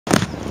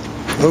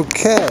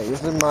Okay,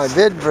 this is my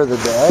vid for the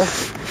day.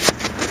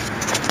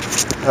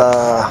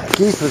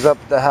 Keith was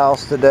up at the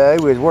house today.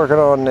 We was working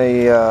on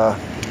the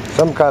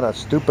some kind of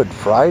stupid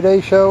Friday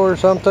show or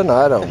something.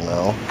 I don't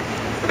know.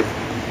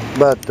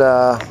 But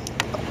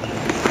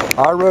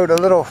I rode a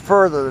little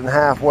further than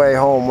halfway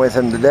home with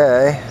him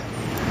today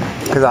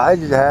because I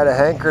just had a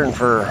hankering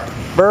for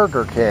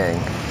Burger King.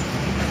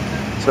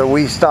 So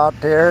we stopped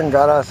there and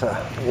got us a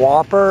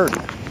Whopper,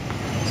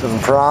 some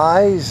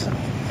fries.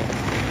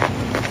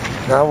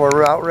 Now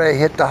we're out ready to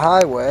hit the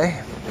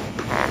highway.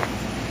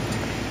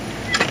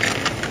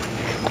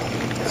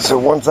 So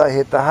once I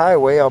hit the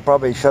highway, I'll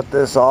probably shut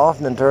this off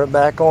and then turn it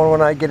back on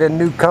when I get in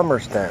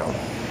Newcomerstown.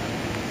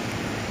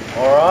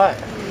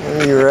 Alright.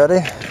 Are you ready?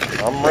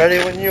 I'm ready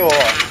when you are.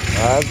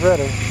 I was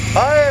ready.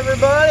 Hi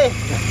everybody!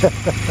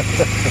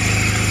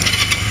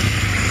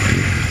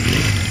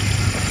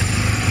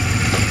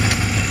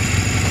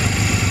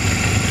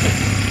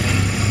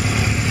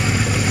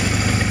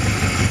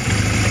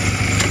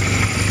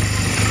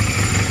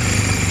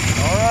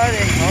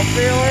 Alrighty, I'll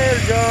see you later,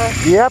 John.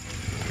 Yep.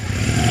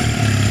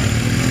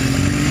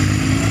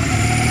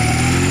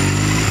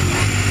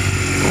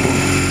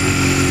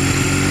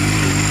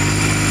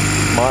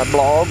 My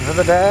blog for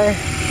the day: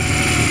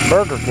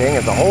 Burger King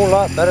is a whole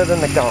lot better than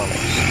McDonald's.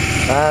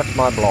 That's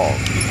my blog.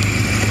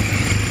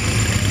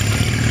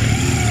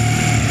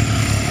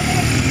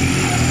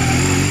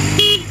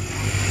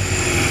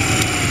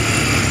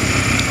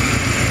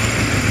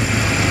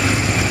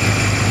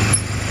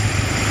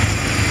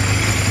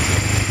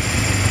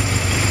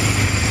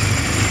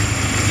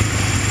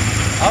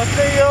 I'll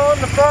see you on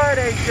the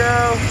Friday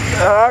show.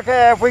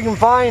 Okay, if we can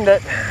find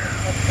it.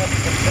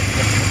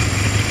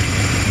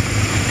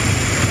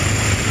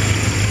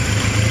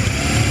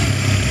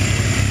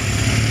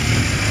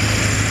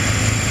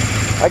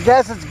 I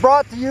guess it's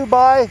brought to you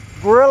by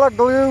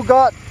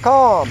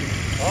GorillaGlue.com.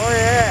 Oh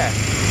yeah.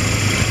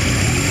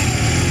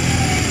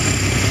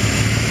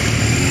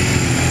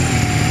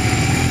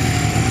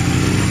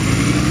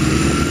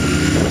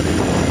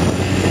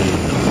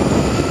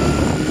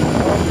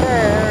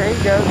 Okay, there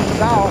he goes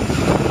south.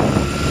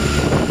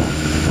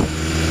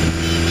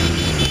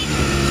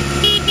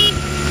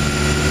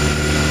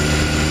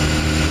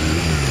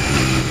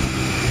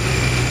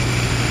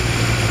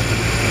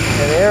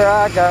 And here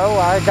I go.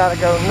 I gotta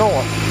go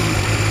north.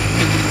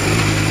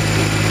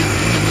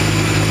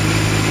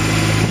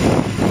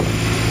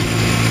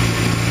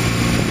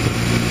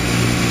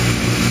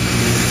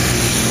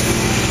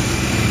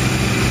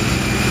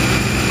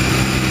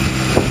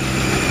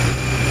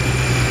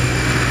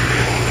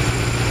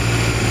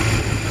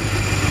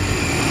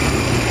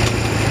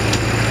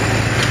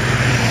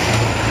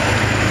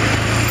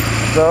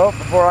 So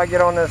before I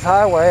get on this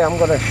highway, I'm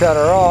going to shut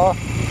her off.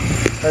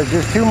 There's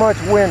just too much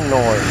wind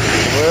noise.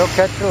 We'll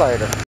catch you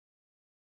later.